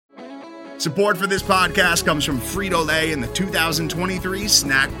Support for this podcast comes from Frito-Lay and the 2023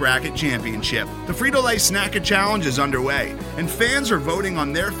 Snack Bracket Championship. The Frito-Lay Snack-It Challenge is underway, and fans are voting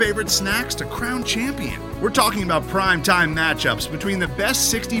on their favorite snacks to crown champion. We're talking about prime-time matchups between the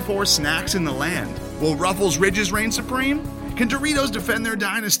best 64 snacks in the land. Will Ruffles Ridges reign supreme? Can Doritos defend their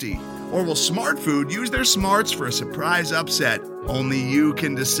dynasty? Or will Smart Food use their smarts for a surprise upset? Only you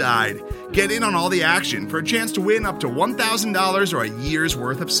can decide. Get in on all the action for a chance to win up to $1,000 or a year's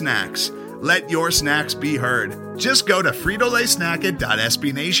worth of snacks. Let your snacks be heard. Just go to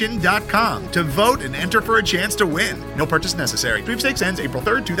fritolaysnacket.sbnation.com to vote and enter for a chance to win. No purchase necessary. Sweepstakes ends April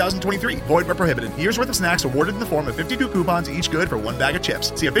 3rd, 2023. Void where prohibited. Year's worth of snacks awarded in the form of 52 coupons, each good for one bag of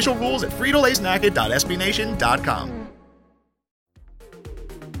chips. See official rules at fritolaysnacket.sbnation.com.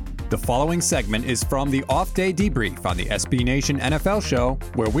 The following segment is from the off-day debrief on the SB Nation NFL show,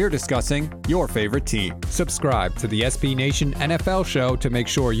 where we're discussing your favorite team. Subscribe to the SB Nation NFL show to make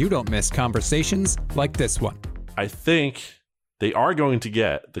sure you don't miss conversations like this one. I think they are going to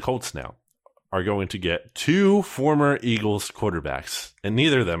get, the Colts now, are going to get two former Eagles quarterbacks, and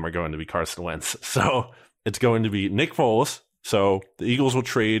neither of them are going to be Carson Wentz. So it's going to be Nick Foles. So the Eagles will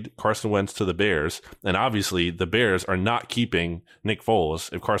trade Carson Wentz to the Bears, and obviously the Bears are not keeping Nick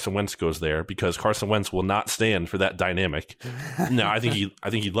Foles if Carson Wentz goes there, because Carson Wentz will not stand for that dynamic. No, I think he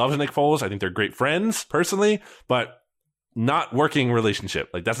loves Nick Foles. I think they're great friends personally, but not working relationship.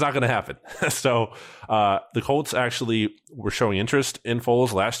 Like, that's not going to happen. So the Colts actually were showing interest in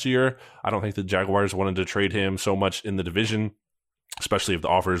Foles last year. I don't think the Jaguars wanted to trade him so much in the division, especially if the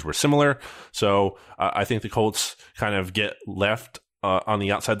offers were similar. So I think the Colts kind of get left on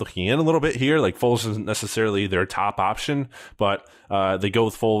the outside looking in a little bit here. Like, Foles isn't necessarily their top option, but they go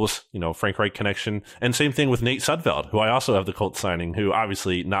with Foles, Frank Reich connection. And same thing with Nate Sudfeld, who I also have the Colts signing, who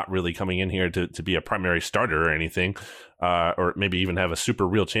obviously not really coming in here to be a primary starter or anything, or maybe even have a super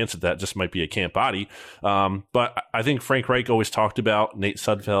real chance at that, just might be a camp body. But I think Frank Reich always talked about Nate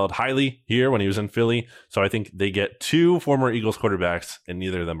Sudfeld highly here when he was in Philly. So I think they get two former Eagles quarterbacks, and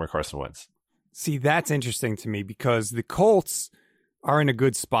neither of them are Carson Wentz. See, that's interesting to me, because the Colts are in a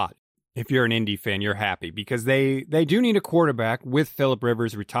good spot. If you're an Indy fan, you're happy, because they do need a quarterback with Phillip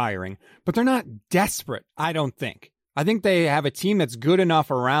Rivers retiring, but they're not desperate, I don't think. I think they have a team that's good enough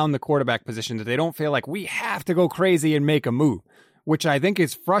around the quarterback position that they don't feel like we have to go crazy and make a move, which I think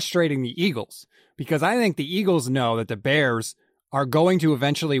is frustrating the Eagles, because I think the Eagles know that the Bears are going to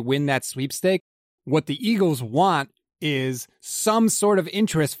eventually win that sweepstake. What the Eagles want is some sort of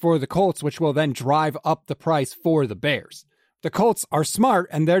interest for the Colts, which will then drive up the price for the Bears. The Colts are smart,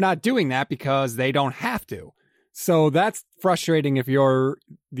 and they're not doing that because they don't have to. So that's frustrating if you're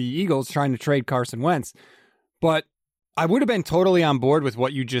the Eagles trying to trade Carson Wentz. But I would have been totally on board with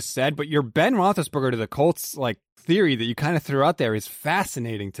what you just said, but your Ben Roethlisberger to the Colts theory that you kind of threw out there is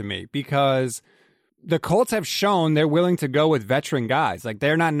fascinating to me, because the Colts have shown they're willing to go with veteran guys.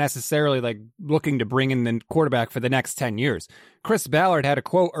 They're not necessarily looking to bring in the quarterback for the next 10 years. Chris Ballard had a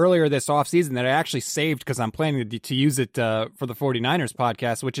quote earlier this offseason that I actually saved because I'm planning to use it for the 49ers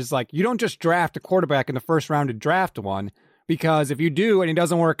podcast, which is you don't just draft a quarterback in the first round to draft one, because if you do and he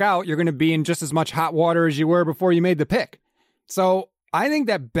doesn't work out, you're going to be in just as much hot water as you were before you made the pick. So I think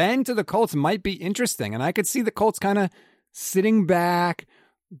that Ben to the Colts might be interesting, and I could see the Colts kind of sitting back,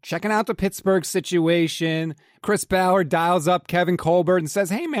 checking out the Pittsburgh situation. Chris Ballard dials up Kevin Colbert and says,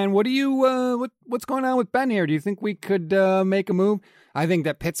 "Hey man, what's going on with Ben here? Do you think we could make a move?" I think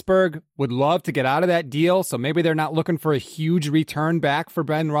that Pittsburgh would love to get out of that deal, so maybe they're not looking for a huge return back for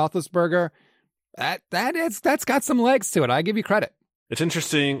Ben Roethlisberger. That's got some legs to it. I give you credit. It's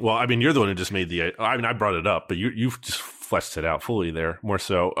interesting. Well, I mean, you're the one who just made I brought it up, but you've just fleshed it out fully there, more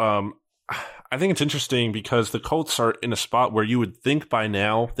so. I think it's interesting because the Colts are in a spot where you would think by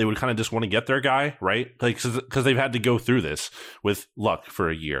now they would kind of just want to get their guy, right? Because they've had to go through this with Luck for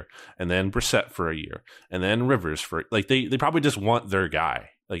a year, and then Brissett for a year, and then Rivers for they probably just want their guy.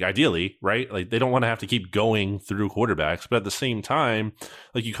 Ideally, right? They don't want to have to keep going through quarterbacks, but at the same time,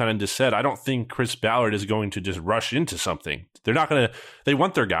 like you kind of just said, I don't think Chris Ballard is going to just rush into something. They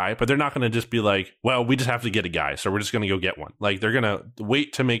want their guy, but they're not going to just be like, well, we just have to get a guy, so we're just going to go get one. They're going to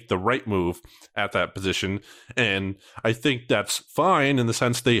wait to make the right move at that position. And I think that's fine in the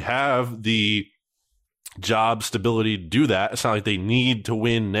sense they have the job stability to do that. It's not like they need to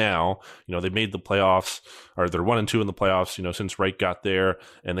win now. They made the playoffs, or they're 1-2 in the playoffs, since Reich got there,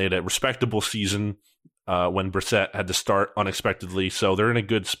 and they had a respectable season when Brissett had to start unexpectedly. So they're in a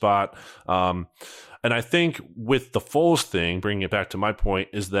good spot. And I think with the Foles thing, bringing it back to my point,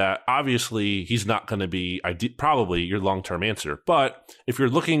 is that obviously he's not going to be probably your long-term answer. But if you're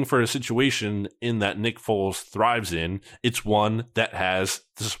looking for a situation in that Nick Foles thrives in, it's one that has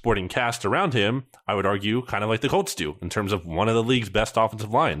the supporting cast around him, I would argue, kind of like the Colts do in terms of one of the league's best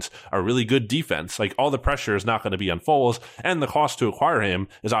offensive lines, a really good defense. Like, all the pressure is not going to be on Foles, and the cost to acquire him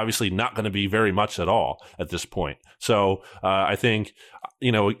is obviously not going to be very much at all at this point. So I think,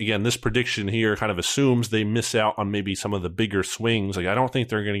 again, this prediction here kind of assumes they miss out on maybe some of the bigger swings. Like, I don't think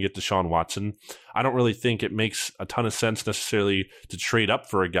they're going to get Deshaun Watson. I don't really think it makes a ton of sense necessarily to trade up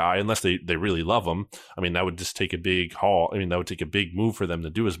for a guy unless they really love him. I mean, that would just take a big haul. I mean, that would take a big move for them to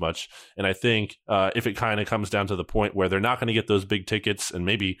do as much. And I think if it kind of comes down to the point where they're not going to get those big tickets, and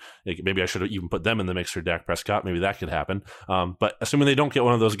maybe I should have even put them in the mix for Dak Prescott, maybe that could happen. But assuming they don't get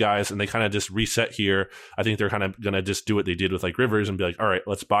one of those guys and they kind of just reset here, I think they're kind of going to just do what they did with like Rivers and be like, all right,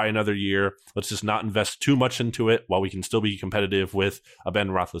 let's buy another year. Let's just not invest too much into it while we can still be competitive with a Ben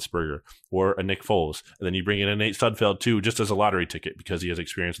Roethlisberger or a Nick Foles. And then you bring in a Nate Sudfeld too, just as a lottery ticket because he has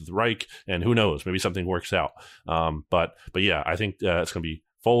experience with Reich, and who knows, maybe something works out. But yeah, I think it's going to be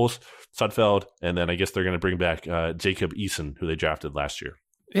Foles, Sudfeld, and then I guess they're going to bring back Jacob Eason, who they drafted last year.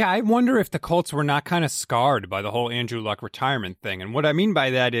 Yeah, I wonder if the Colts were not kind of scarred by the whole Andrew Luck retirement thing. And what I mean by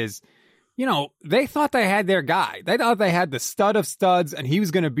that is, they thought they had their guy. They thought they had the stud of studs, and he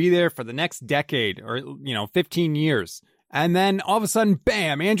was going to be there for the next decade or, 15 years. And then all of a sudden,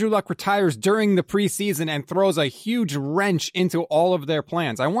 bam, Andrew Luck retires during the preseason and throws a huge wrench into all of their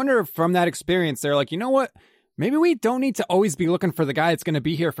plans. I wonder if from that experience, they're like, you know what? Maybe we don't need to always be looking for the guy that's going to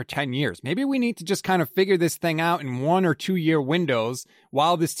be here for 10 years. Maybe we need to just kind of figure this thing out in 1 or 2 year windows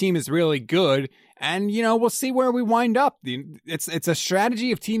while this team is really good. And, we'll see where we wind up. It's a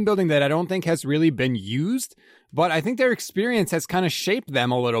strategy of team building that I don't think has really been used, but I think their experience has kind of shaped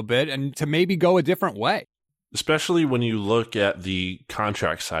them a little bit and to maybe go a different way. Especially when you look at the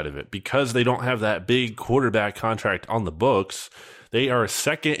contract side of it, because they don't have that big quarterback contract on the books. They are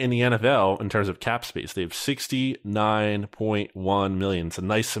second in the NFL in terms of cap space. They have $69.1 million. It's a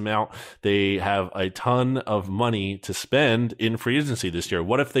nice amount. They have a ton of money to spend in free agency this year.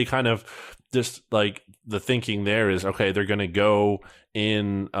 What if they kind of just like the thinking there is, okay, they're going to go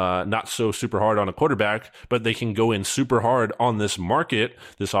in not so super hard on a quarterback, but they can go in super hard on this market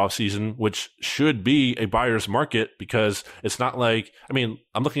this offseason, which should be a buyer's market because it's not like, I'm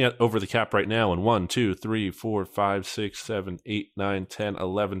looking at over the cap right now and 1, 2, 3, 4, 5, 6, 7, 8, 9, 10,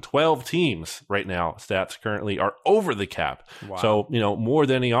 11, 12 teams right now, stats currently are over the cap. Wow. So, more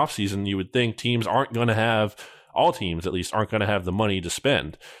than any offseason, you would think all teams at least aren't going to have the money to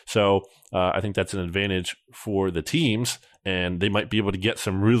spend. So I think that's an advantage for the teams, and they might be able to get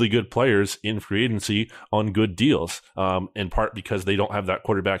some really good players in free agency on good deals, in part because they don't have that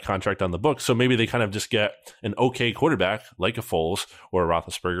quarterback contract on the books. So maybe they kind of just get an okay quarterback like a Foles or a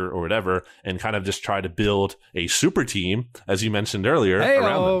Roethlisberger or whatever, and kind of just try to build a super team, as you mentioned earlier,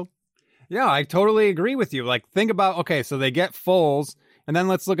 around them. Yeah, I totally agree with you. Like, think about, okay, so they get Foles, and then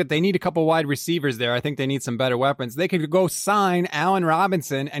let's look at, they need a couple wide receivers there. I think they need some better weapons. They could go sign Allen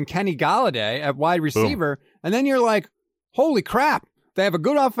Robinson and Kenny Golladay at wide receiver. Boom. And then you're like, holy crap. They have a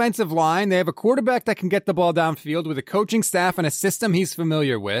good offensive line. They have a quarterback that can get the ball downfield with a coaching staff and a system he's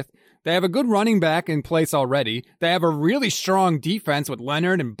familiar with. They have a good running back in place already. They have a really strong defense with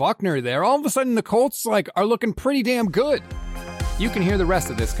Leonard and Buckner there. All of a sudden, the Colts are looking pretty damn good. You can hear the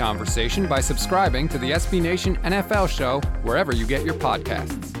rest of this conversation by subscribing to the SB Nation NFL show wherever you get your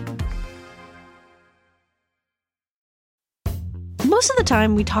podcasts. Most of the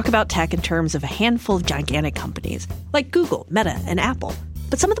time, we talk about tech in terms of a handful of gigantic companies like Google, Meta, and Apple.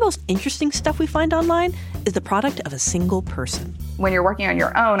 But some of the most interesting stuff we find online is the product of a single person. When you're working on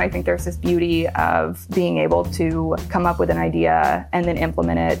your own, I think there's this beauty of being able to come up with an idea and then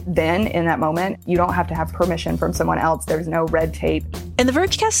implement it then in that moment. You don't have to have permission from someone else. There's no red tape. In the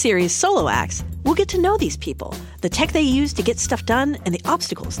Vergecast series Solo Acts, we'll get to know these people, the tech they use to get stuff done, and the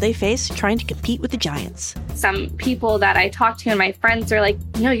obstacles they face trying to compete with the giants. Some people that I talk to and my friends are like,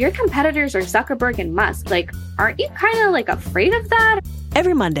 your competitors are Zuckerberg and Musk. Like, aren't you kind of afraid of that?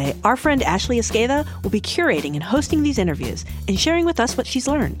 Every Monday, our friend Ashley Esqueda will be curating and hosting these interviews and sharing with us what she's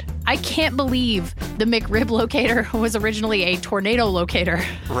learned. I can't believe the McRib locator was originally a tornado locator.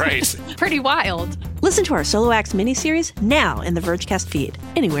 Right. Pretty wild. Listen to our Solo Acts miniseries now in the Vergecast feed,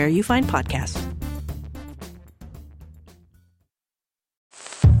 anywhere you find podcasts.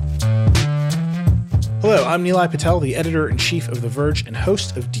 Hello, I'm Nilay Patel, the editor-in-chief of The Verge and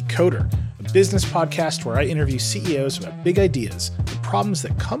host of Decoder, a business podcast where I interview CEOs about big ideas, the problems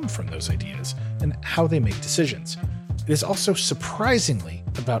that come from those ideas, and how they make decisions. It is also surprisingly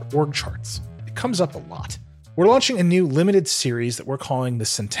about org charts. It comes up a lot. We're launching a new limited series that we're calling the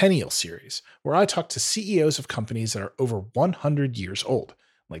Centennial Series, where I talk to CEOs of companies that are over 100 years old,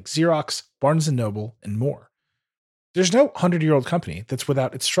 like Xerox, Barnes & Noble, and more. There's no 100-year-old company that's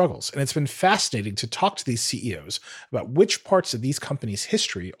without its struggles, and it's been fascinating to talk to these CEOs about which parts of these companies'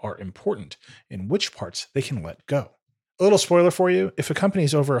 history are important and which parts they can let go. A little spoiler for you, if a company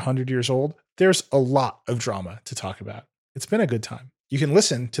is over 100 years old, there's a lot of drama to talk about. It's been a good time. You can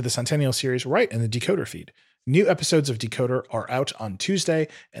listen to the Centennial series right in the Decoder feed. New episodes of Decoder are out on Tuesday,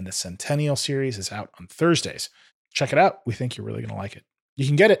 and the Centennial series is out on Thursdays. Check it out. We think you're really going to like it. You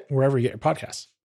can get it wherever you get your podcasts.